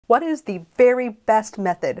What is the very best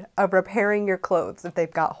method of repairing your clothes if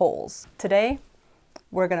they've got holes? Today,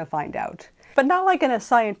 we're gonna find out. But not like in a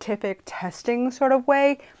scientific testing sort of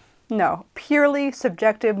way. No, purely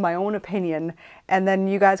subjective, my own opinion. And then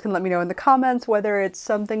you guys can let me know in the comments whether it's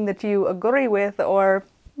something that you agree with or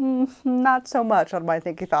not so much on my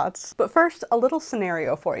thinky thoughts. But first, a little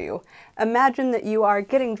scenario for you. Imagine that you are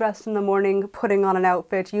getting dressed in the morning, putting on an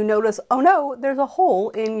outfit, you notice, oh no, there's a hole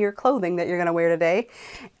in your clothing that you're gonna wear today.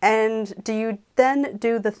 And do you then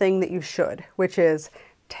do the thing that you should, which is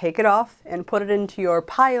take it off and put it into your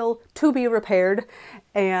pile to be repaired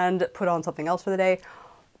and put on something else for the day?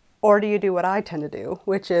 Or do you do what I tend to do,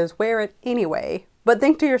 which is wear it anyway, but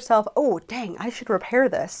think to yourself, oh dang, I should repair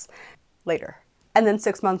this later. And then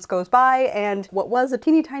 6 months goes by and what was a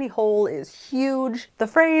teeny tiny hole is huge. The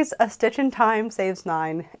phrase, a stitch in time saves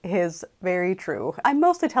 9, is very true. I'm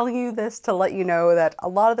mostly telling you this to let you know that a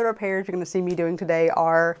lot of the repairs you're gonna see me doing today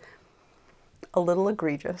are a little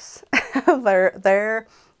egregious. They're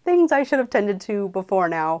things I should have tended to before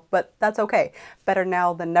now, but that's okay. Better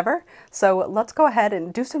now than never. So let's go ahead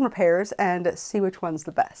and do some repairs and see which one's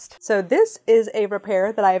the best. So this is a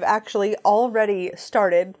repair that I've actually already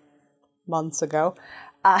started months ago,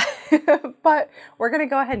 but we're gonna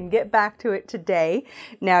go ahead and get back to it today.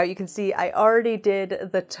 Now you can see I already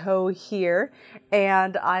did the toe here,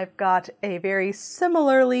 and I've got a very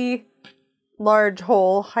similarly large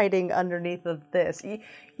hole hiding underneath of this.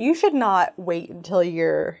 You should not wait until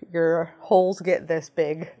your holes get this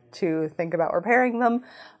big to think about repairing them,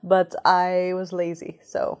 but I was lazy,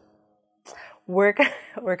 so we're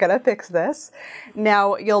gonna fix this.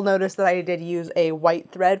 Now you'll notice that I did use a white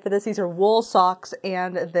thread for this. These are wool socks,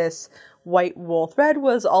 and this white wool thread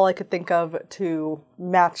was all I could think of to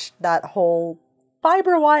match that hole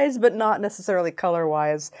fiber-wise, but not necessarily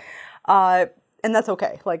color-wise. And that's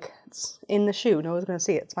okay. Like, it's in the shoe. No one's gonna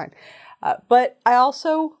see it. It's fine. But I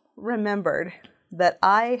also remembered that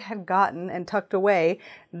I had gotten and tucked away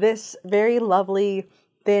this very lovely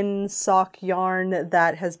thin sock yarn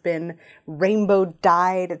that has been rainbow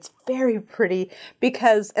dyed. It's very pretty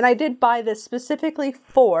because, and I did buy this specifically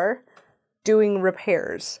for doing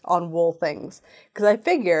repairs on wool things, because I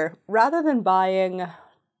figure rather than buying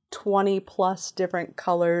 20 plus different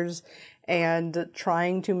colors and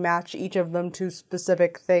trying to match each of them to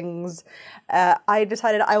specific things, I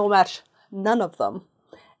decided I will match none of them.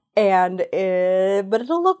 And but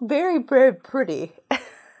it'll look very, very pretty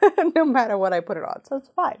no matter what I put it on. So it's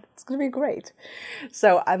fine. It's gonna be great.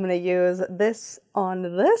 So I'm gonna use this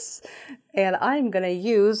on this, and I'm gonna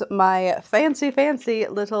use my fancy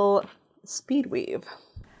little speed weave.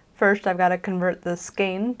 First, I've got to convert the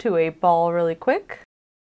skein to a ball really quick.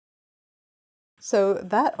 So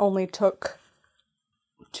that only took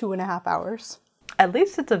 2.5 hours. At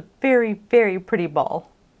least it's a very, very pretty ball.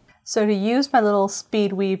 So to use my little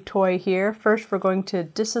speed weave toy here, first we're going to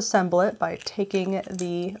disassemble it by taking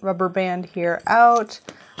the rubber band here out,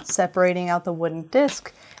 separating out the wooden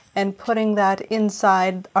disc, and putting that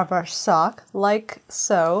inside of our sock, like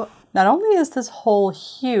so. Not only is this hole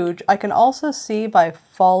huge, I can also see by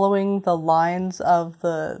following the lines of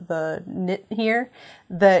the knit here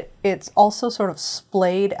that it's also sort of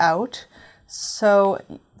splayed out. So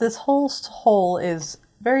this whole hole is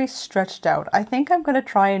very stretched out. I think I'm going to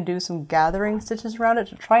try and do some gathering stitches around it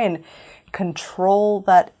to try and control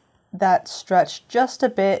that stretch just a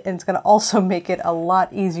bit, and it's going to also make it a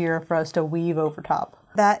lot easier for us to weave over top.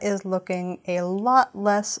 That is looking a lot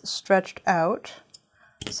less stretched out.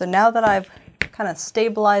 So now that I've kind of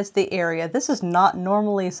stabilized the area, this is not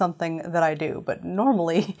normally something that I do, but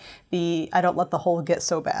normally I don't let the hole get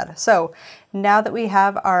so bad. So now that we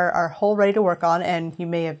have our hole ready to work on, and you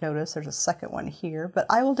may have noticed there's a second one here, but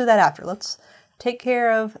I will do that after. Let's take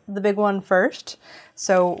care of the big one first.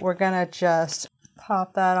 So we're gonna just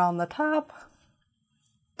pop that on the top.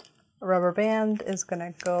 The rubber band is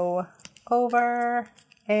gonna go over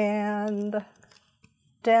and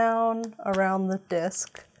down around the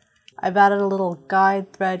disc. I've added a little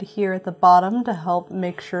guide thread here at the bottom to help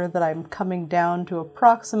make sure that I'm coming down to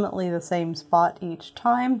approximately the same spot each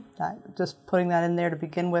time. Just putting that in there to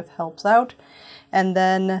begin with helps out. And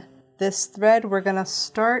then this thread, we're gonna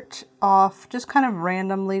start off just kind of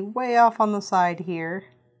randomly way off on the side here,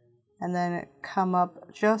 and then come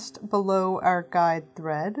up just below our guide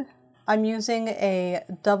thread. I'm using a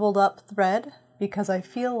doubled up thread because I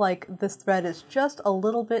feel like this thread is just a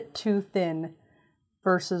little bit too thin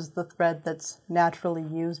versus the thread that's naturally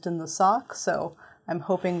used in the sock, so I'm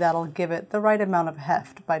hoping that'll give it the right amount of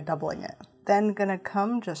heft by doubling it. Then gonna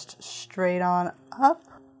come just straight on up.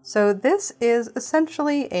 So this is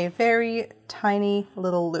essentially a very tiny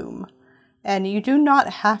little loom. And you do not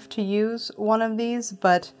have to use one of these,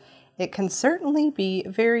 but it can certainly be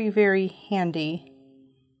very, very handy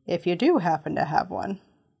if you do happen to have one.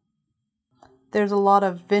 There's a lot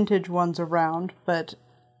of vintage ones around, but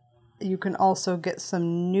you can also get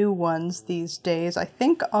some new ones these days. I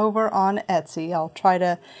think over on Etsy. I'll try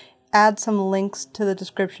to add some links to the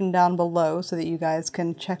description down below so that you guys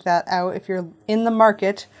can check that out if you're in the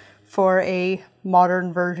market for a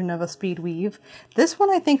modern version of a speed weave. This one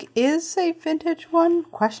I think is a vintage one,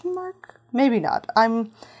 question mark? Maybe not.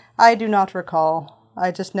 I do not recall.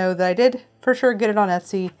 I just know that I did for sure get it on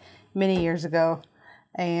Etsy many years ago,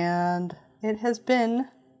 and it has been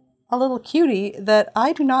a little cutie that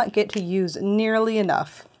I do not get to use nearly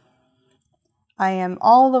enough. I am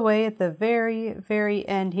all the way at the very, very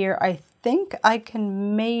end here. I think I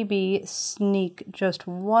can maybe sneak just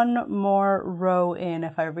one more row in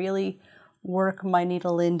if I really work my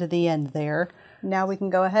needle into the end there. Now we can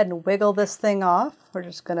go ahead and wiggle this thing off. We're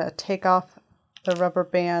just gonna take off the rubber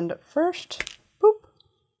band first. Boop.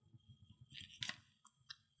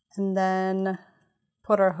 And then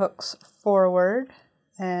put our hooks forward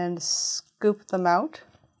and scoop them out.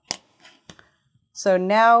 So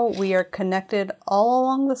now we are connected all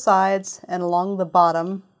along the sides and along the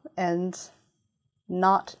bottom and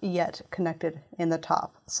not yet connected in the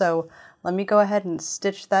top. So let me go ahead and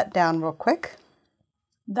stitch that down real quick.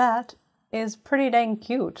 That is pretty dang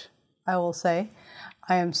cute, I will say.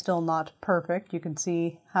 I am still not perfect. You can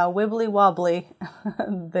see how wibbly wobbly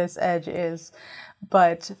this edge is,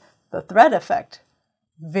 but the thread effect,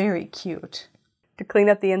 very cute. To clean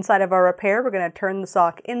up the inside of our repair, we're going to turn the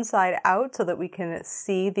sock inside out so that we can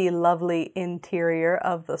see the lovely interior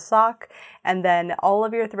of the sock. And then all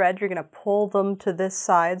of your threads, you're going to pull them to this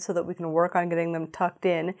side so that we can work on getting them tucked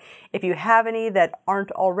in. If you have any that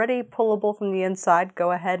aren't already pullable from the inside,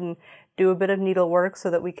 go ahead and do a bit of needlework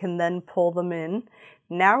so that we can then pull them in.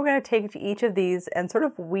 Now we're going to take each of these and sort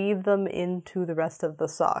of weave them into the rest of the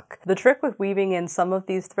sock. The trick with weaving in some of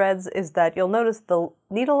these threads is that you'll notice the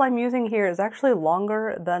needle I'm using here is actually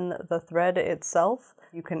longer than the thread itself.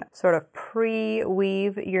 You can sort of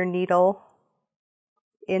pre-weave your needle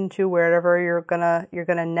into wherever you're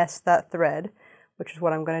gonna nest that thread, which is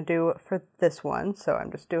what I'm gonna do for this one. So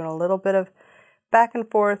I'm just doing a little bit of back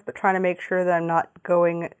and forth, but trying to make sure that I'm not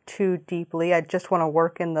going too deeply. I just want to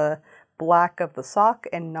work in the black of the sock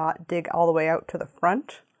and not dig all the way out to the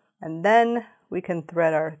front. And then we can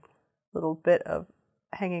thread our little bit of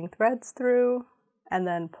hanging threads through and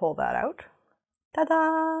then pull that out.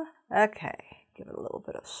 Ta-da! Okay, give it a little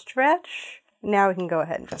bit of stretch. Now we can go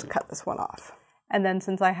ahead and just cut this one off. And then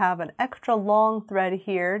since I have an extra long thread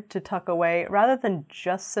here to tuck away, rather than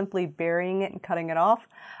just simply burying it and cutting it off,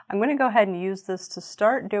 I'm going to go ahead and use this to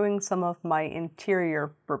start doing some of my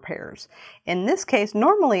interior repairs. In this case,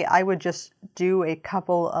 normally I would just do a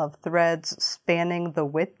couple of threads spanning the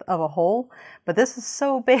width of a hole, but this is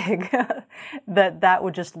so big that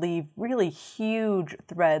would just leave really huge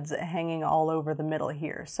threads hanging all over the middle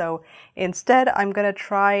here. So instead, I'm going to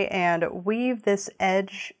try and weave this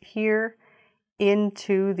edge here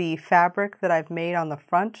into the fabric that I've made on the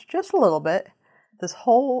front just a little bit. This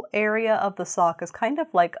whole area of the sock is kind of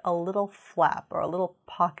like a little flap or a little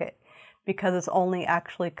pocket because it's only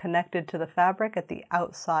actually connected to the fabric at the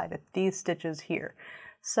outside, at these stitches here.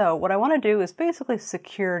 So what I want to do is basically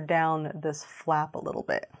secure down this flap a little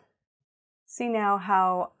bit. See now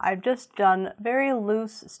how I've just done very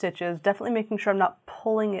loose stitches, definitely making sure I'm not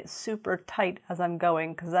pulling it super tight as I'm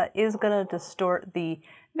going, because that is going to distort the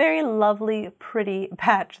very lovely, pretty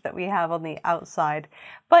patch that we have on the outside.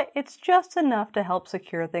 But it's just enough to help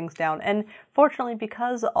secure things down. And fortunately,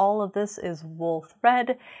 because all of this is wool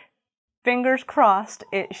thread, fingers crossed,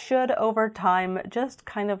 it should over time just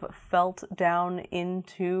kind of felt down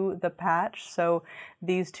into the patch. So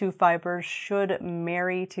these two fibers should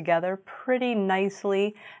marry together pretty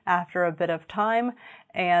nicely after a bit of time.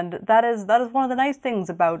 And that is one of the nice things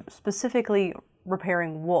about specifically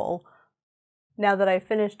repairing wool. Now that I've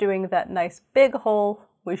finished doing that nice big hole,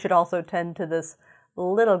 we should also tend to this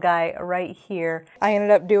little guy right here. I ended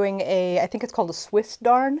up doing I think it's called a Swiss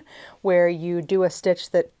darn, where you do a stitch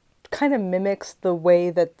that kind of mimics the way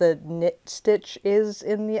that the knit stitch is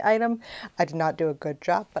in the item. I did not do a good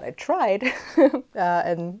job, but I tried.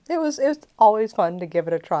 And it was always fun to give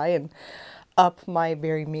it a try and up my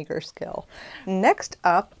very meager skill. Next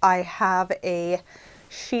up, I have a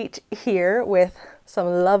sheet here with some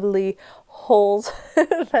lovely holes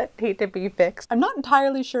that need to be fixed. I'm not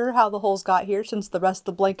entirely sure how the holes got here since the rest of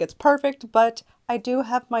the blanket's perfect, but I do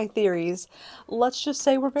have my theories. Let's just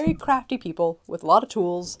say we're very crafty people with a lot of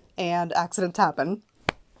tools and accidents happen.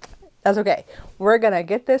 That's okay. We're gonna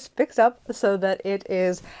get this fixed up so that it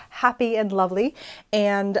is happy and lovely.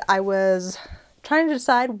 And I was trying to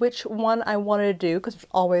decide which one I wanted to do because there's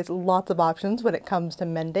always lots of options when it comes to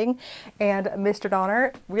mending. And Mr.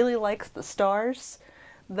 Donner really likes the stars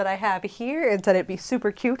that I have here and said it'd be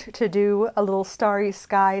super cute to do a little starry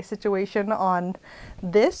sky situation on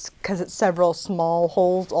this because it's several small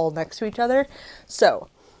holes all next to each other. So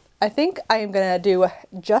I think I am gonna do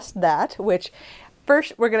just that, which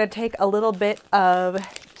first we're gonna take a little bit of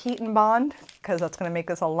heat and bond because that's gonna make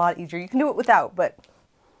this a lot easier. You can do it without, but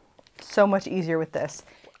so much easier with this.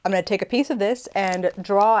 I'm going to take a piece of this and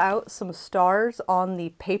draw out some stars on the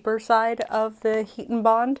paper side of the heat and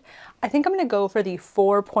bond. I think I'm going to go for the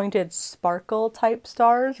 4-pointed sparkle type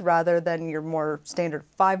stars rather than your more standard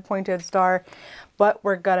 5-pointed star. But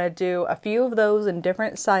we're going to do a few of those in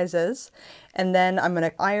different sizes. And then I'm going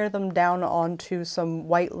to iron them down onto some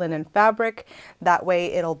white linen fabric. That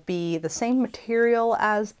way it'll be the same material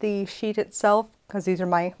as the sheet itself because these are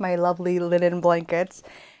my lovely linen blankets.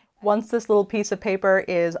 Once this little piece of paper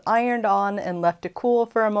is ironed on and left to cool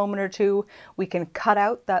for a moment or two, we can cut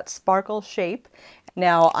out that sparkle shape.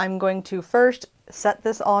 Now I'm going to first set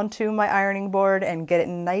this onto my ironing board and get it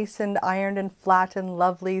nice and ironed and flat and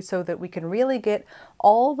lovely so that we can really get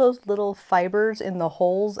all those little fibers in the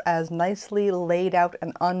holes as nicely laid out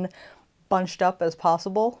and unbunched up as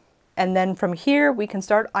possible. And then from here, we can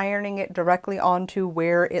start ironing it directly onto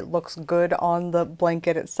where it looks good on the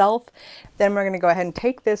blanket itself. Then we're going to go ahead and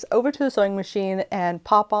take this over to the sewing machine and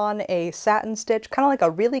pop on a satin stitch, kind of like a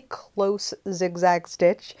really close zigzag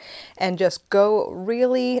stitch, and just go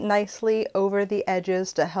really nicely over the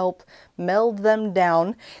edges to help meld them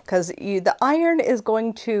down, because the iron is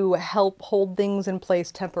going to help hold things in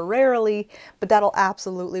place temporarily, but that'll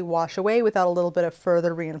absolutely wash away without a little bit of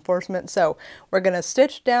further reinforcement. So we're going to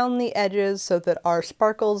stitch down the edges so that our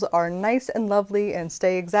sparkles are nice and lovely and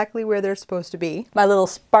stay exactly where they're supposed to be. My little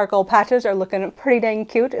sparkle patches are looking pretty dang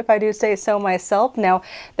cute, if I do say so myself. Now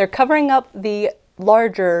they're covering up the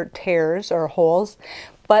larger tears or holes,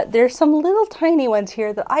 but there's some little tiny ones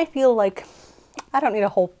here that I feel like I don't need a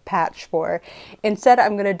whole patch for. Instead,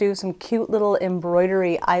 I'm going to do some cute little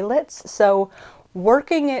embroidery eyelets. So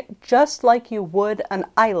working it just like you would an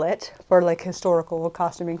eyelet for like historical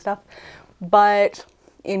costuming stuff, but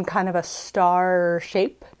in kind of a star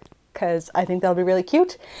shape, because I think that'll be really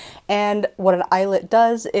cute. And what an eyelet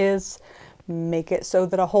does is make it so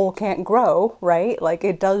that a hole can't grow, right? Like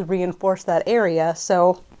it does reinforce that area.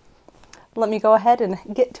 So let me go ahead and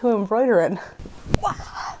get to embroidering.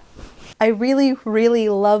 I really, really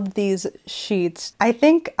love these sheets. I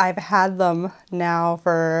think I've had them now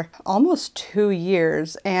for almost 2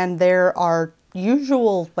 years, and there are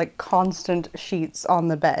usual like constant sheets on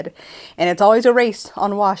the bed. And it's always a race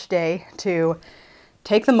on wash day to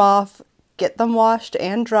take them off, get them washed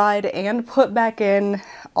and dried and put back in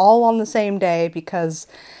all on the same day because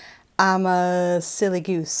I'm a silly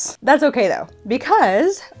goose. That's okay though,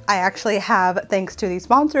 because I actually have, thanks to the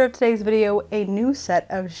sponsor of today's video, a new set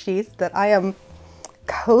of sheets that I am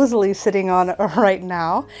cozily sitting on right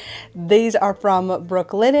now. These are from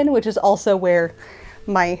Brooklinen, which is also where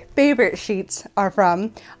my favorite sheets are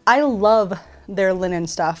from. I love their linen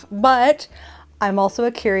stuff, but I'm also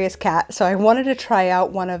a curious cat, so I wanted to try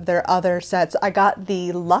out one of their other sets. I got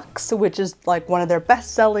the Luxe, which is like one of their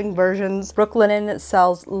best-selling versions. Brooklinen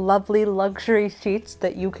sells lovely luxury sheets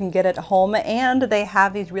that you can get at home, and they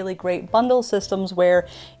have these really great bundle systems where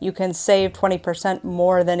you can save 20%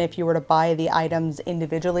 more than if you were to buy the items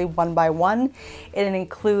individually one by one. It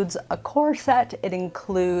includes a core set, it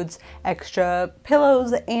includes extra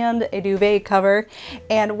pillows and a duvet cover,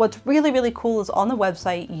 and what's really, really cool is on the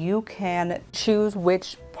website you can choose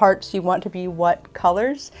which parts you want to be what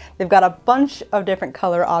colors. They've got a bunch of different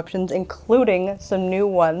color options, including some new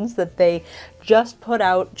ones that they just put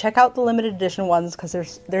out. Check out the limited edition ones because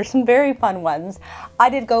there's some very fun ones. I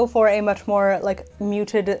did go for a much more like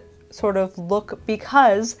muted sort of look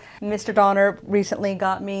because Mr. Donner recently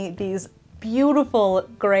got me these beautiful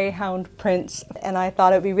greyhound prints, and I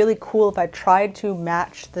thought it'd be really cool if I tried to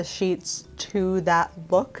match the sheets to that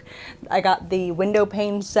look. I got the window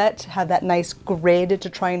pane set, had that nice grid to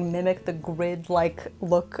try and mimic the grid-like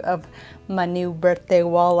look of my new birthday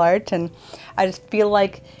wall art, and I just feel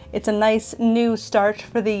like it's a nice new start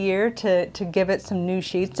for the year to give it some new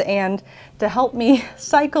sheets and to help me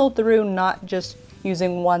cycle through not just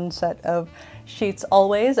using one set of sheets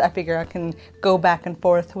always. I figure I can go back and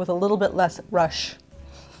forth with a little bit less rush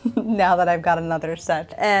now that I've got another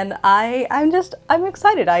set. And I'm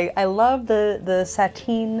excited. I love the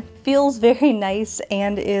sateen. Feels very nice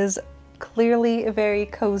and is clearly very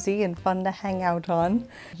cozy and fun to hang out on.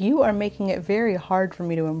 You are making it very hard for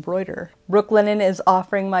me to embroider. Brooklinen is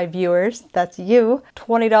offering my viewers, that's you,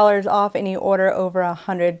 $20 off any order over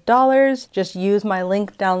 $100. Just use my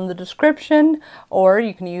link down in the description, or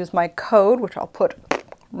you can use my code, which I'll put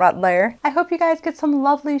right there. I hope you guys get some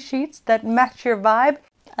lovely sheets that match your vibe.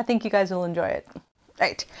 I think you guys will enjoy it.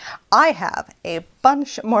 Right, I have a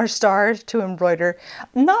bunch more stars to embroider,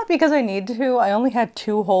 not because I need to. I only had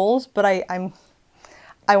 2 holes, but I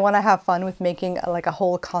want to have fun with making like a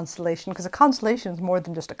whole constellation, because a constellation is more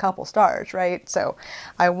than just a couple stars, right? So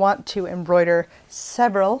I want to embroider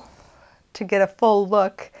several to get a full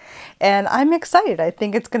look, and I'm excited. I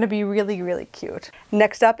think it's going to be really, really cute.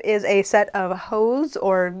 Next up is a set of hose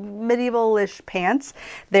or medieval-ish pants.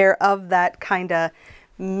 They're of that kind of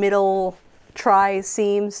middle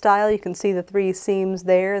tri-seam style. You can see the 3 seams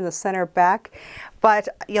there in the center back, but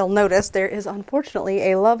you'll notice there is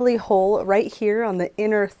unfortunately a lovely hole right here on the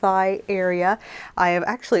inner thigh area. I have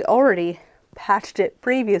actually already patched it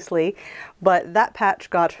previously, but that patch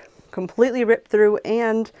got completely ripped through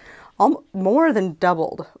and more than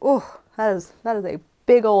doubled. Oh, that is a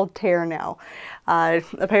big old tear now.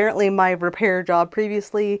 Apparently my repair job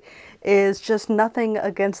previously is just nothing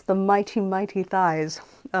against the mighty, mighty thighs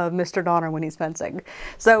of Mr. Donner when he's fencing.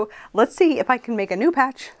 So let's see if I can make a new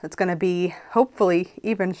patch that's going to be hopefully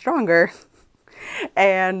even stronger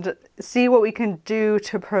and see what we can do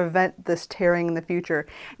to prevent this tearing in the future.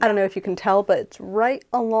 I don't know if you can tell, but it's right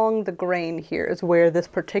along the grain here is where this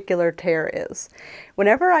particular tear is.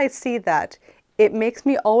 Whenever I see that, it makes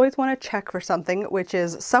me always want to check for something, which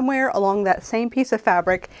is somewhere along that same piece of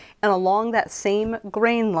fabric and along that same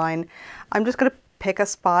grain line. I'm just going to pick a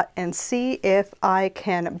spot and see if I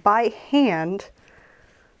can, by hand,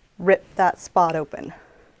 rip that spot open.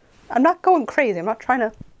 I'm not going crazy. I'm not trying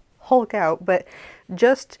to Hulk out, but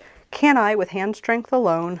just can I, with hand strength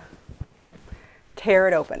alone, tear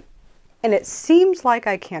it open? And it seems like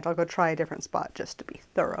I can't. I'll go try a different spot just to be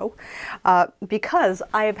thorough. Because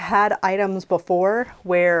I've had items before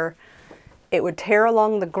where it would tear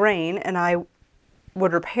along the grain and I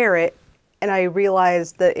would repair it, and I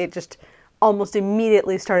realized that it just almost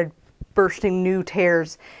immediately started bursting new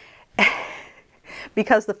tears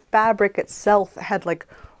because the fabric itself had like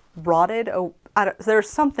rotted. Oh, there's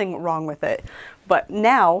something wrong with it. But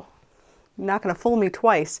now, you're not going to fool me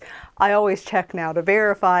twice. I always check now to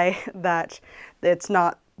verify that it's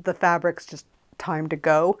not the fabric's just time to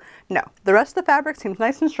go. No, the rest of the fabric seems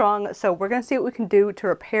nice and strong, so we're going to see what we can do to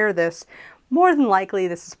repair this. More than likely,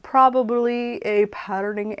 this is probably a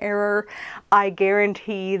patterning error. I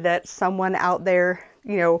guarantee that someone out there,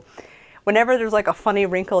 you know, whenever there's like a funny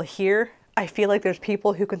wrinkle here, I feel like there's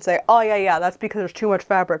people who can say, oh yeah, that's because there's too much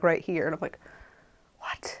fabric right here. And I'm like,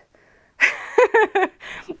 what?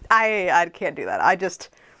 I can't do that. I just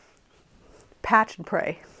patch and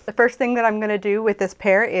pray. The first thing that I'm going to do with this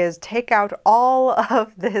pair is take out all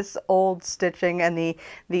of this old stitching and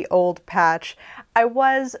the old patch. I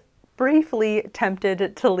was briefly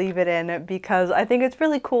tempted to leave it in because I think it's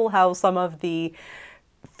really cool how some of the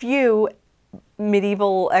few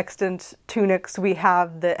medieval extant tunics we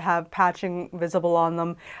have that have patching visible on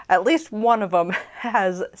them, at least one of them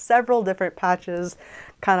has several different patches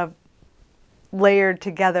kind of layered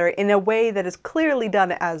together in a way that is clearly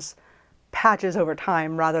done as patches over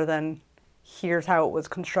time rather than here's how it was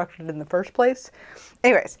constructed in the first place.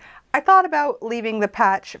 Anyways, I thought about leaving the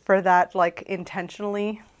patch for that like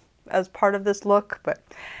intentionally as part of this look, but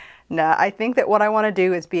nah, I think that what I want to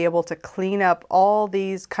do is be able to clean up all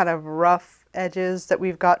these kind of rough edges that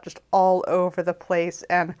we've got just all over the place,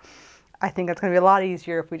 and I think it's going to be a lot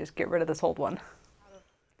easier if we just get rid of this old one.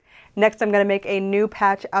 Next, I'm going to make a new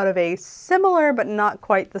patch out of a similar but not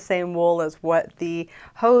quite the same wool as what the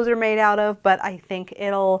hose are made out of, but I think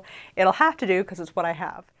it'll have to do because it's what I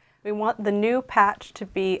have. We want the new patch to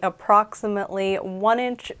be approximately 1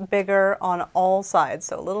 inch bigger on all sides,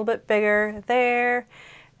 so a little bit bigger there,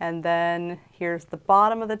 and then here's the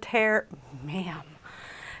bottom of the tear. Ma'am.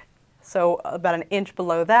 So about 1 inch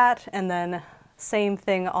below that, and then same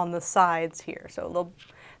thing on the sides here. So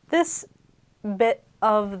this bit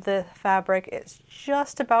of the fabric is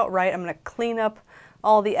just about right. I'm going to clean up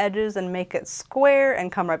all the edges and make it square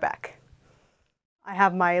and come right back. I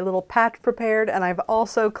have my little patch prepared, and I've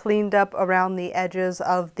also cleaned up around the edges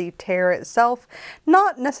of the tear itself,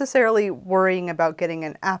 not necessarily worrying about getting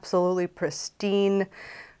an absolutely pristine,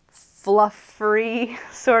 fluff-free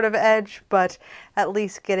sort of edge, but at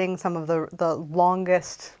least getting some of the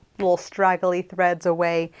longest little straggly threads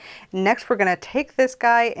away. Next, we're going to take this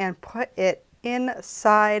guy and put it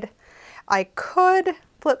inside. I could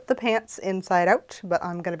flip the pants inside out, but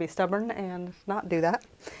I'm going to be stubborn and not do that.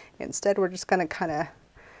 Instead, we're just going to kind of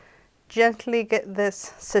gently get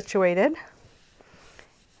this situated.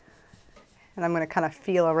 And I'm going to kind of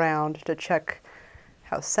feel around to check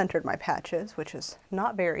how centered my patch is, which is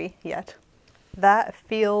not very yet. That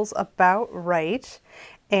feels about right.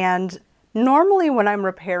 And normally when I'm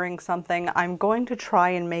repairing something, I'm going to try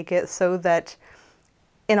and make it so that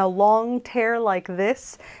in a long tear like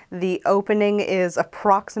this, the opening is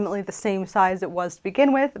approximately the same size it was to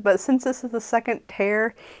begin with. But since this is the second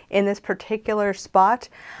tear in this particular spot,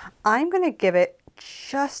 I'm going to give it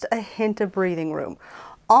just a hint of breathing room.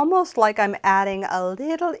 Almost like I'm adding a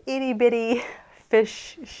little itty bitty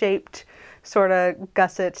fish-shaped sort of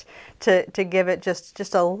gusset to give it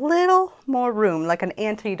just a little more room, like an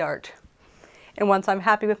anti-dart. And once I'm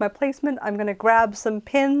happy with my placement, I'm going to grab some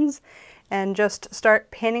pins and just start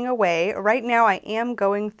pinning away. Right now I am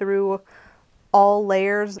going through all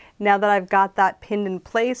layers. Now that I've got that pinned in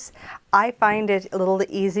place, I find it a little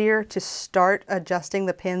easier to start adjusting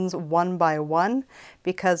the pins one by one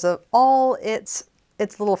because of all its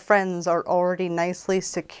little friends are already nicely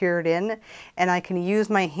secured in, and I can use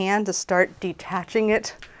my hand to start detaching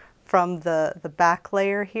it from the back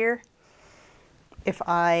layer here if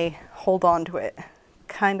I hold on to it,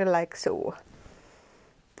 kind of like so.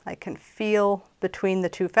 I can feel between the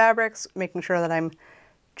two fabrics, making sure that I'm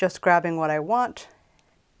just grabbing what I want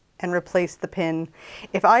and replace the pin.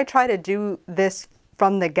 If I try to do this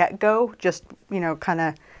from the get-go, just, you know, kind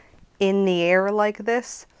of in the air like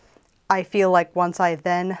this, I feel like once I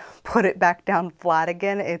then put it back down flat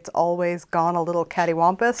again, it's always gone a little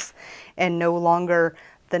cattywampus and no longer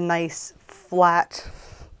the nice flat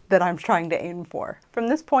that I'm trying to aim for. From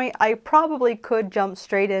this point, I probably could jump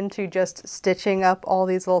straight into just stitching up all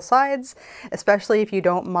these little sides, especially if you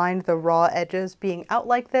don't mind the raw edges being out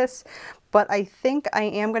like this. But I think I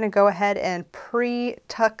am going to go ahead and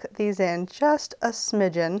pre-tuck these in just a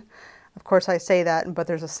smidgen. Of course I say that, but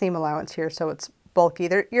there's a seam allowance here, so it's bulky.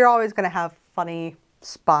 You're always going to have funny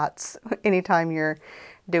spots anytime you're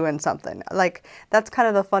doing something. Like, that's kind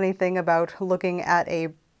of the funny thing about looking at a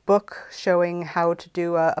book showing how to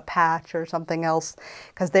do a patch or something else,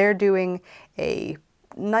 because they're doing a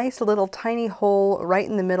nice little tiny hole right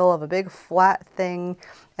in the middle of a big flat thing,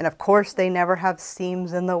 and of course they never have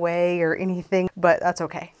seams in the way or anything, but that's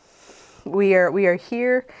okay. We are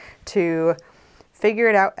here to figure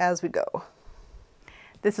it out as we go.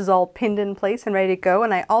 This is all pinned in place and ready to go,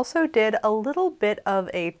 and I also did a little bit of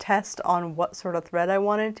a test on what sort of thread I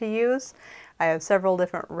wanted to use. I have several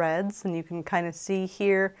different reds, and you can kind of see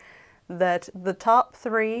here that the top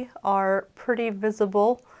three are pretty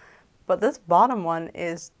visible, but this bottom one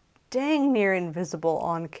is dang near invisible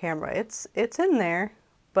on camera. It's in there,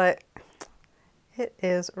 but it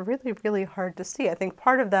is really, really hard to see. I think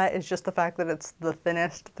part of that is just the fact that it's the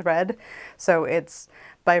thinnest thread, so it's,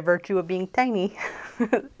 by virtue of being tiny,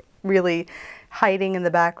 really hiding in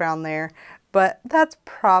the background there. But that's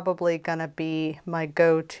probably gonna be my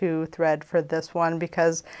go-to thread for this one,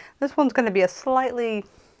 because this one's gonna be a slightly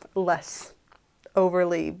less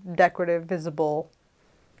overly decorative, visible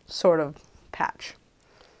sort of patch.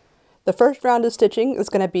 The first round of stitching is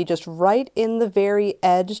going to be just right in the very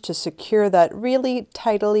edge to secure that really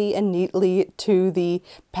tightly and neatly to the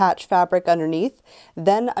patch fabric underneath.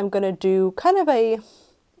 Then I'm going to do kind of a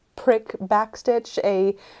prick backstitch,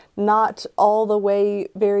 a not all the way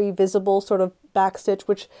very visible sort of backstitch,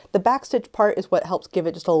 which the backstitch part is what helps give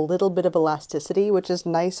it just a little bit of elasticity, which is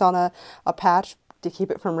nice on a patch to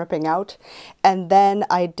keep it from ripping out. And then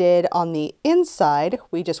I did on the inside,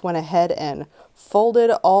 we just went ahead and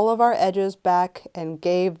folded all of our edges back and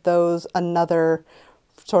gave those another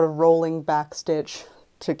sort of rolling back stitch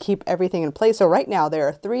to keep everything in place. So right now there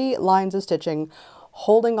are 3 lines of stitching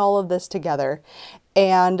holding all of this together,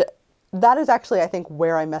 and that is actually, I think,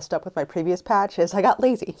 where I messed up with my previous patch, is I got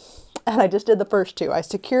lazy and I just did the first 2. I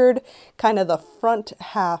secured kind of the front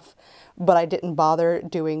half, but I didn't bother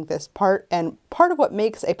doing this part. And part of what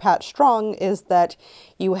makes a patch strong is that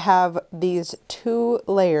you have these 2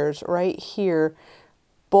 layers right here,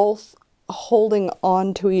 both holding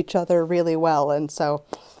on to each other really well. And so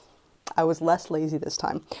I was less lazy this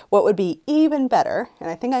time. What would be even better, and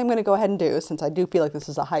I think I'm going to go ahead and do, since I do feel like this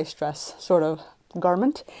is a high stress sort of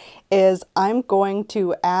garment, is I'm going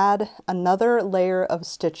to add another layer of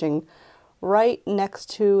stitching right next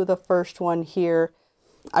to the first one here.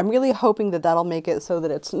 I'm really hoping that that'll make it so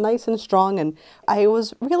that it's nice and strong, and I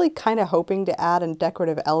was really kind of hoping to add a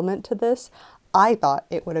decorative element to this. I thought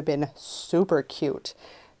it would have been super cute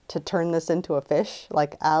to turn this into a fish,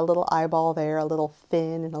 like add a little eyeball there, a little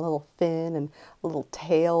fin and a little fin and a little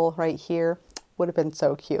tail right here. would have been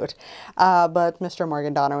so cute. But Mr.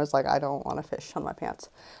 Morgandano was like, I don't want to fish on my pants.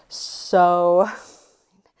 So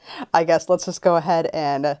I guess let's just go ahead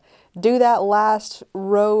and do that last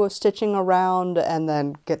row of stitching around and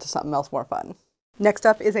then get to something else more fun. Next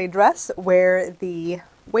up is a dress where the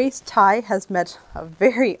waist tie has met a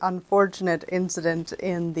very unfortunate incident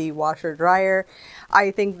in the washer dryer.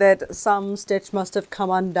 I think that some stitch must have come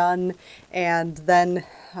undone, and then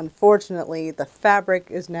unfortunately the fabric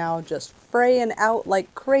is now just fraying out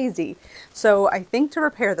like crazy. So I think to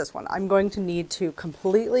repair this one, I'm going to need to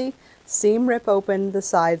completely seam rip open the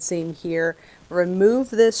side seam here,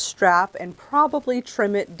 remove this strap, and probably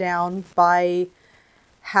trim it down by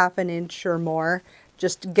half an inch or more,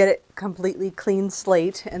 just to get it completely clean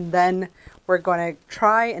slate. And then we're going to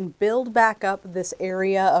try and build back up this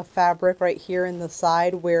area of fabric right here in the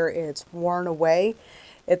side where it's worn away.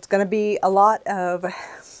 It's going to be a lot of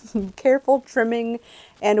careful trimming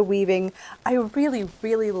and weaving. I really,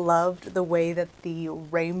 really loved the way that the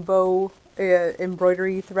rainbow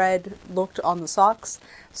embroidery thread looked on the socks,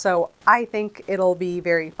 so I think it'll be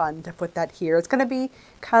very fun to put that here. It's going to be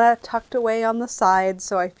kind of tucked away on the side,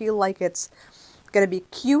 so I feel like it's going to be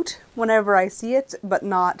cute whenever I see it, but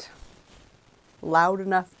not loud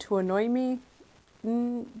enough to annoy me.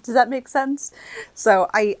 Does that make sense? So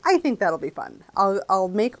I think that'll be fun. I'll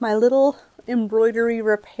make my little embroidery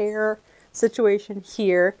repair situation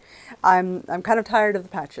here. I'm kind of tired of the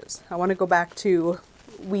patches. I want to go back to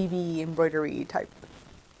weavy embroidery type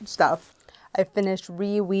stuff. I finished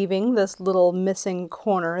reweaving this little missing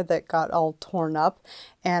corner that got all torn up,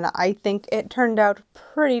 and I think it turned out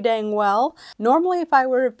pretty dang well. Normally, if I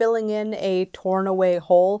were filling in a torn away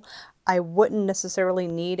hole, I wouldn't necessarily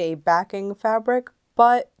need a backing fabric,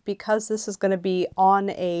 but because this is going to be on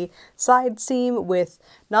a side seam with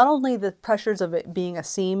not only the pressures of it being a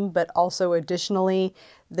seam, but also additionally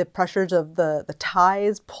the pressures of the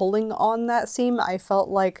ties pulling on that seam, I felt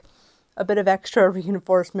like a bit of extra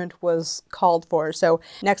reinforcement was called for. So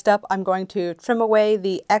next up, I'm going to trim away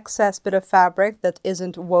the excess bit of fabric that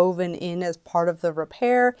isn't woven in as part of the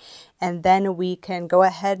repair, and then we can go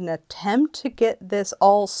ahead and attempt to get this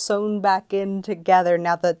all sewn back in together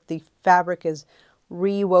now that the fabric is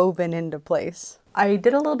rewoven into place. I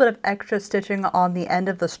did a little bit of extra stitching on the end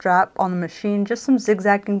of the strap on the machine, just some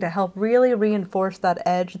zigzagging to help really reinforce that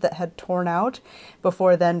edge that had torn out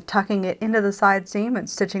before then tucking it into the side seam and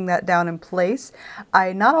stitching that down in place.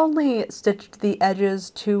 I not only stitched the edges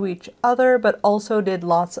to each other, but also did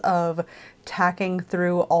lots of tacking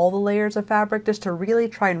through all the layers of fabric just to really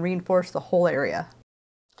try and reinforce the whole area.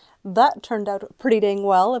 That turned out pretty dang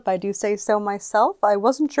well, if I do say so myself. I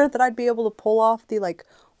wasn't sure that I'd be able to pull off the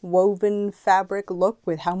woven fabric look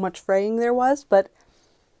with how much fraying there was, but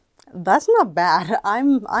that's not bad.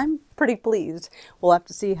 I'm pretty pleased. We'll have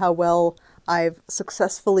to see how well I've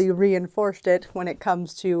successfully reinforced it when it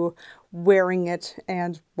comes to wearing it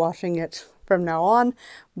and washing it from now on,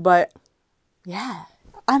 but yeah,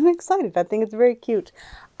 I'm excited. I think it's very cute.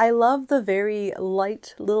 I love the very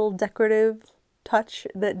light little decorative touch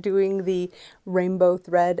that doing the rainbow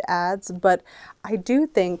thread adds, but I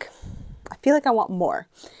feel like I want more.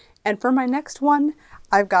 And for my next one,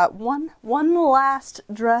 I've got one last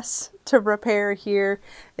dress to repair here.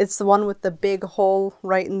 It's the one with the big hole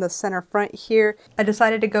right in the center front here. I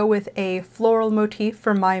decided to go with a floral motif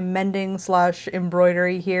for my mending slash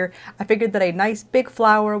embroidery here. I figured that a nice big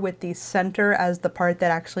flower with the center as the part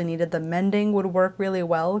that actually needed the mending would work really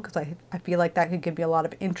well, because I feel like that could give me a lot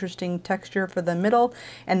of interesting texture for the middle,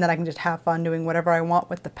 and then I can just have fun doing whatever I want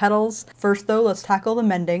with the petals. First though, let's tackle the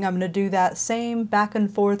mending. I'm going to do that same back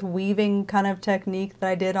and forth weaving kind of technique that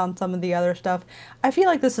I did on some of the other stuff. I feel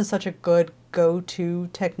like this is such a good go-to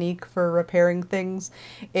technique for repairing things.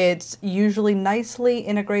 It usually nicely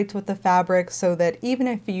integrates with the fabric so that even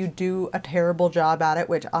if you do a terrible job at it,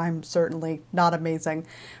 which I'm certainly not amazing,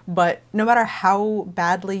 but no matter how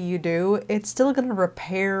badly you do, it's still going to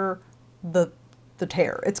repair the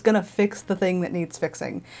tear. It's gonna fix the thing that needs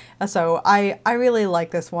fixing. So I really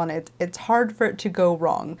like this one. It's hard for it to go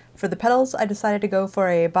wrong. For the petals, I decided to go for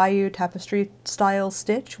a Bayou tapestry style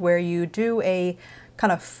stitch where you do a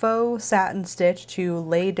kind of faux satin stitch to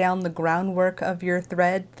lay down the groundwork of your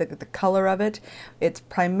thread, the color of it. It's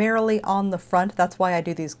primarily on the front. That's why I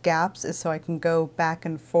do these gaps, is so I can go back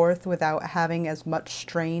and forth without having as much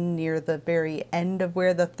strain near the very end of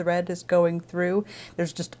where the thread is going through.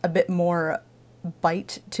 There's just a bit more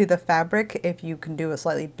bite to the fabric if you can do a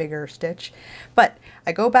slightly bigger stitch. But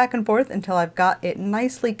I go back and forth until I've got it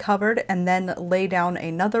nicely covered, and then lay down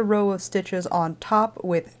another row of stitches on top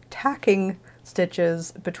with tacking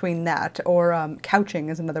stitches between that, or couching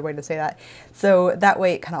is another way to say that. So that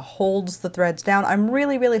way it kind of holds the threads down. I'm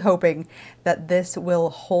really, really hoping that this will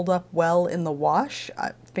hold up well in the wash.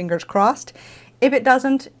 Fingers crossed. If it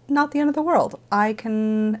doesn't, not the end of the world. I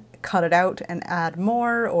can cut it out and add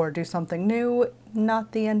more or do something new.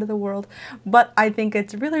 Not the end of the world. But I think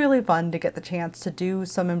it's really, really fun to get the chance to do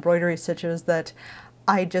some embroidery stitches that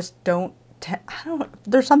I just don't,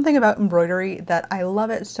 there's something about embroidery that I love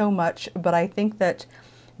it so much, but I think that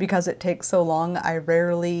because it takes so long, I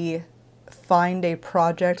rarely find a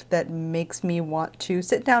project that makes me want to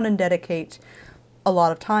sit down and dedicate a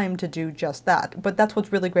lot of time to do just that. But that's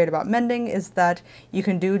what's really great about mending, is that you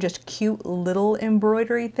can do just cute little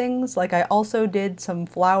embroidery things. Like I also did some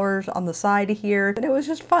flowers on the side here, and it was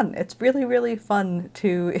just fun. It's really, really fun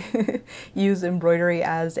to use embroidery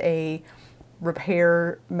as a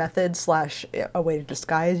repair method slash a way to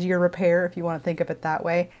disguise your repair, if you want to think of it that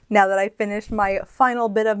way. Now that I finished my final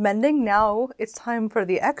bit of mending, now it's time for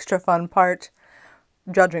the extra fun part,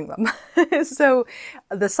 judging them. So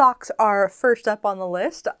the socks are first up on the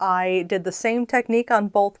list. I did the same technique on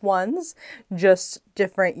both ones, just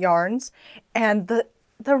different yarns, and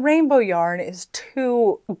the rainbow yarn is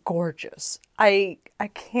too gorgeous. I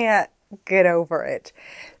can't get over it.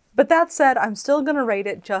 But that said, I'm still gonna rate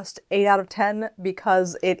it just 8 out of 10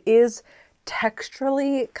 because it is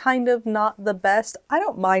texturally kind of not the best. I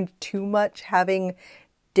don't mind too much having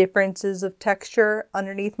differences of texture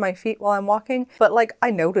underneath my feet while I'm walking, but like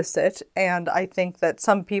I notice it, and I think that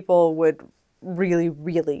some people would really,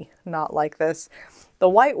 really not like this. The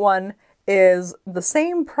white one is the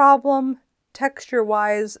same problem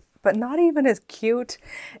texture-wise, but not even as cute,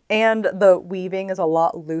 and the weaving is a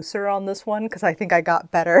lot looser on this one because I think I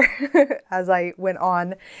got better as I went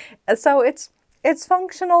on. So it's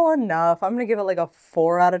functional enough. I'm gonna give it like a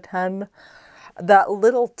 4 out of 10. That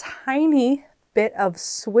little tiny bit of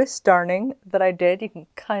Swiss darning that I did, you can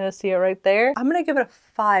kind of see it right there, I'm gonna give it a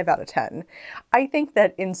 5 out of 10. I think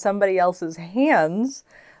that in somebody else's hands,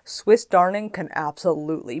 Swiss darning can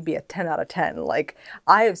absolutely be a 10 out of 10. Like,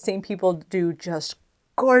 I have seen people do just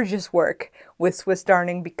gorgeous work with Swiss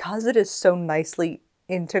darning because it is so nicely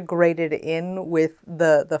integrated in with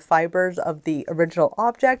the fibers of the original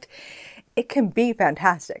object. It can be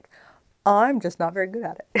fantastic. I'm just not very good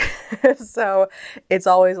at it. So it's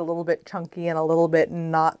always a little bit chunky and a little bit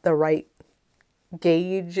not the right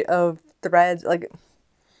gauge of threads. Like,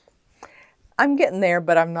 I'm getting there,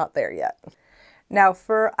 but I'm not there yet. Now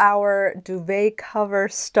for our duvet cover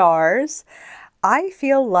stars, I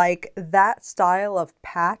feel like that style of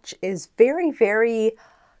patch is very, very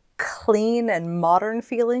clean and modern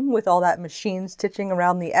feeling with all that machine stitching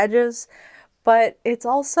around the edges, but it's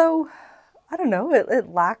also, I don't know, it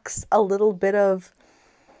lacks a little bit of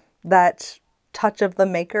that touch of the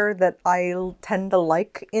maker that I tend to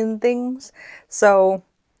like in things. So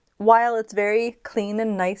while it's very clean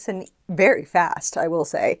and nice and very fast, I will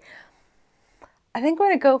say, I think I'm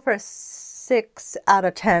going to go for a 6 out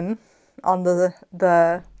of 10 on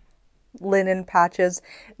the linen patches.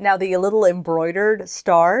 Now the little embroidered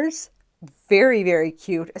stars, very, very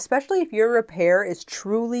cute, especially if your repair is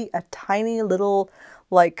truly a tiny little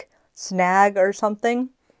like snag or something.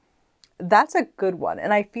 That's a good one.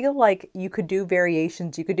 And I feel like you could do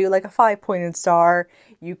variations. You could do like a 5-pointed star,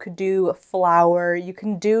 you could do a flower, you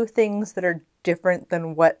can do things that are different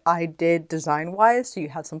than what I did design wise, so you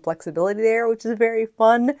have some flexibility there, which is very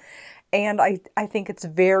fun. And I think it's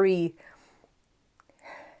very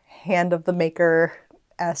hand of the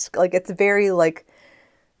maker-esque. Like, it's very like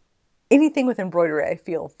anything with embroidery, I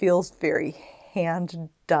feel feels very hand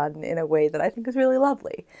done in a way that I think is really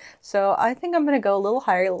lovely. So I think I'm gonna go a little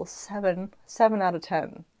higher, a little 7 out of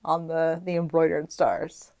 10 on the embroidered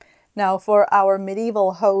stars. Now for our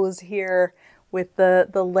medieval hose here with the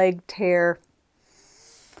leg tear,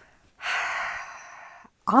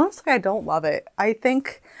 honestly, I don't love it. I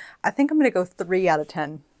think I'm gonna go 3 out of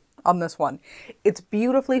 10 on this one. It's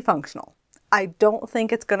beautifully functional. I don't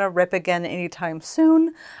think it's gonna rip again anytime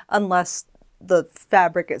soon unless the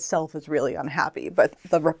fabric itself is really unhappy. But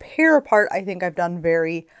the repair part, I think I've done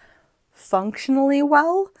very functionally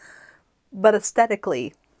well, but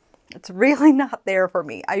aesthetically, it's really not there for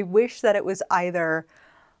me. I wish that it was either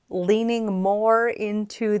leaning more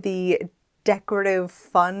into the decorative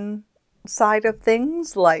fun side of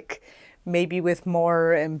things, like maybe with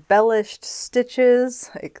more embellished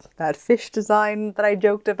stitches, like that fish design that I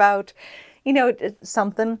joked about, you know,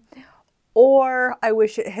 something. Or I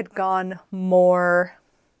wish it had gone more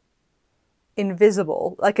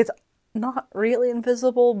invisible. Like, it's not really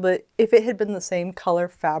invisible, but if it had been the same color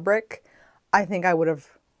fabric, I think I would have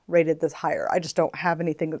rated this higher. I just don't have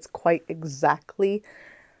anything that's quite exactly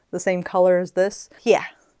the same color as this. Yeah,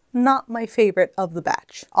 not my favorite of the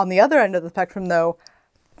batch. On the other end of the spectrum though,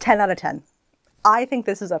 10 out of 10. I think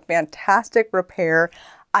this is a fantastic repair.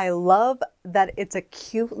 I love that it's a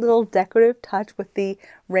cute little decorative touch with the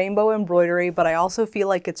rainbow embroidery, but I also feel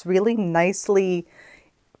like it's really nicely,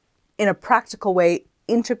 in a practical way,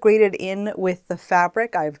 integrated in with the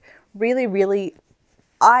fabric. I've really,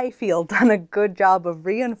 I feel, done a good job of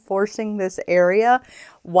reinforcing this area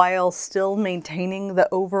while still maintaining the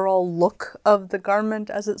overall look of the garment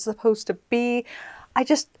as it's supposed to be.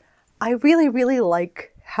 I really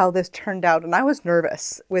like how this turned out, and I was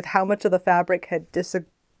nervous with how much of the fabric had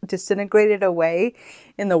disintegrated away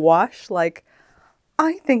in the wash. Like,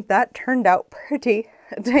 I think that turned out pretty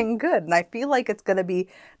dang good, and I feel like it's going to be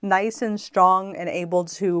nice and strong and able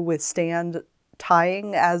to withstand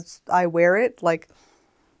tying as I wear it. Like,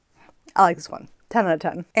 I like this one. 10 out of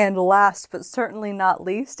 10. And last but certainly not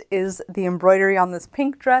least is the embroidery on this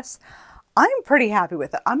pink dress. I'm pretty happy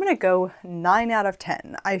with it. I'm going to go 9 out of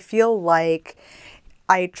 10. I feel like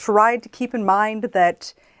I tried to keep in mind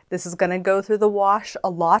that this is going to go through the wash a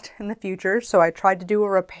lot in the future, so I tried to do a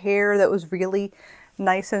repair that was really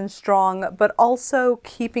nice and strong, but also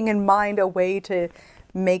keeping in mind a way to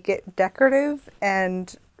make it decorative,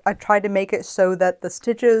 and I tried to make it so that the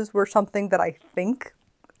stitches were something that I think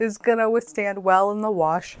is going to withstand well in the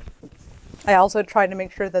wash. I also tried to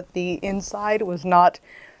make sure that the inside was not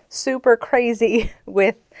super crazy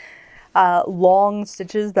with long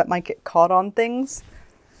stitches that might get caught on things.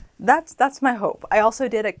 That's my hope. I also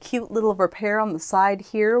did a cute little repair on the side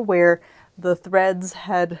here where the threads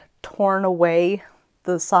had torn away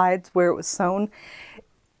the sides where it was sewn.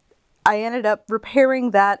 I ended up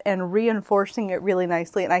repairing that and reinforcing it really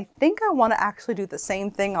nicely, and I think I want to actually do the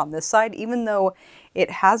same thing on this side. Even though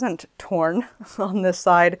it hasn't torn on this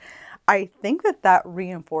side, I think that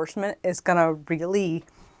reinforcement is gonna really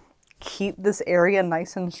keep this area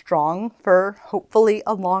nice and strong for hopefully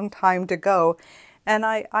a long time to go. And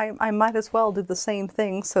I might as well do the same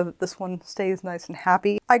thing so that this one stays nice and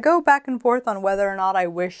happy. I go back and forth on whether or not I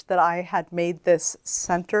wish that I had made this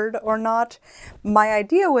centered or not. My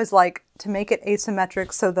idea was like to make it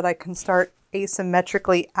asymmetric so that I can start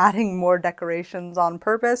asymmetrically adding more decorations on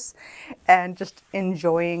purpose and just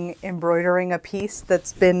enjoying embroidering a piece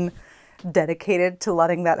that's been dedicated to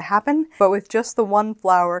letting that happen. But with just the one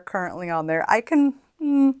flower currently on there, I can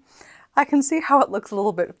see how it looks a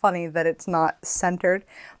little bit funny that it's not centered,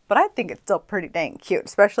 but I think it's still pretty dang cute,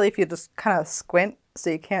 especially if you just kind of squint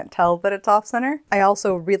so you can't tell that it's off center. I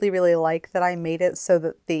also really like that I made it so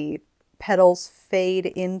that the petals fade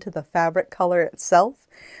into the fabric color itself,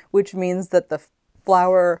 which means that the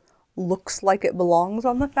flower looks like it belongs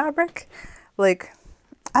on the fabric. Like,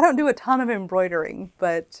 I don't do a ton of embroidering,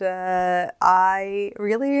 but I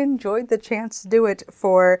really enjoyed the chance to do it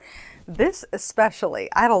for this especially.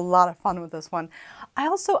 I had a lot of fun with this one. I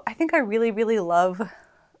think I really love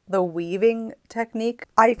the weaving technique.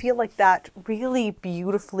 I feel like that really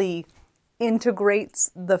beautifully integrates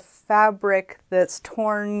the fabric that's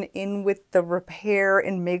torn in with the repair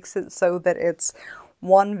and makes it so that it's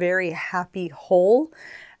one very happy whole,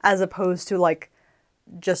 as opposed to like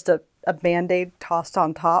just a band-aid tossed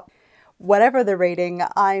on top. Whatever the rating,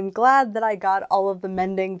 I'm glad that I got all of the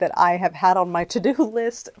mending that I have had on my to-do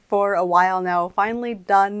list for a while now finally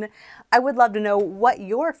done. I would love to know what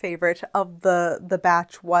your favorite of the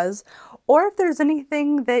batch was, or if there's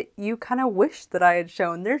anything that you kind of wish that I had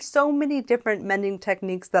shown. There's so many different mending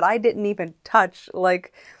techniques that I didn't even touch.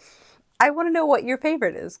 Like, I want to know what your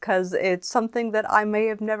favorite is, because it's something that I may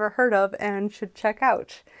have never heard of and should check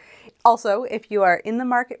out. Also, if you are in the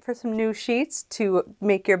market for some new sheets to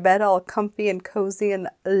make your bed all comfy and cozy and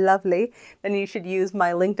lovely, then you should use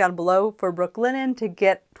my link down below for Brooklinen to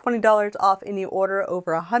get $20 off any order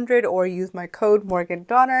over $100, or use my code Morgan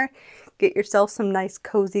Donner. Get yourself some nice,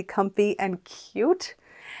 cozy, comfy, and cute.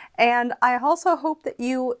 And I also hope that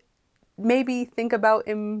you maybe think about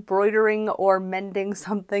embroidering or mending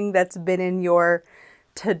something that's been in your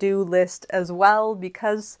to-do list as well,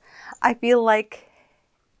 because I feel like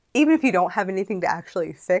even if you don't have anything to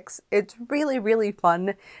actually fix, it's really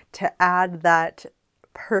fun to add that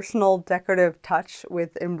personal decorative touch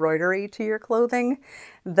with embroidery to your clothing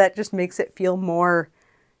that just makes it feel more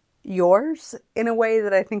yours in a way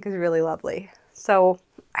that I think is really lovely. So,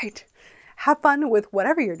 have fun with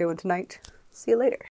whatever you're doing tonight. See you later.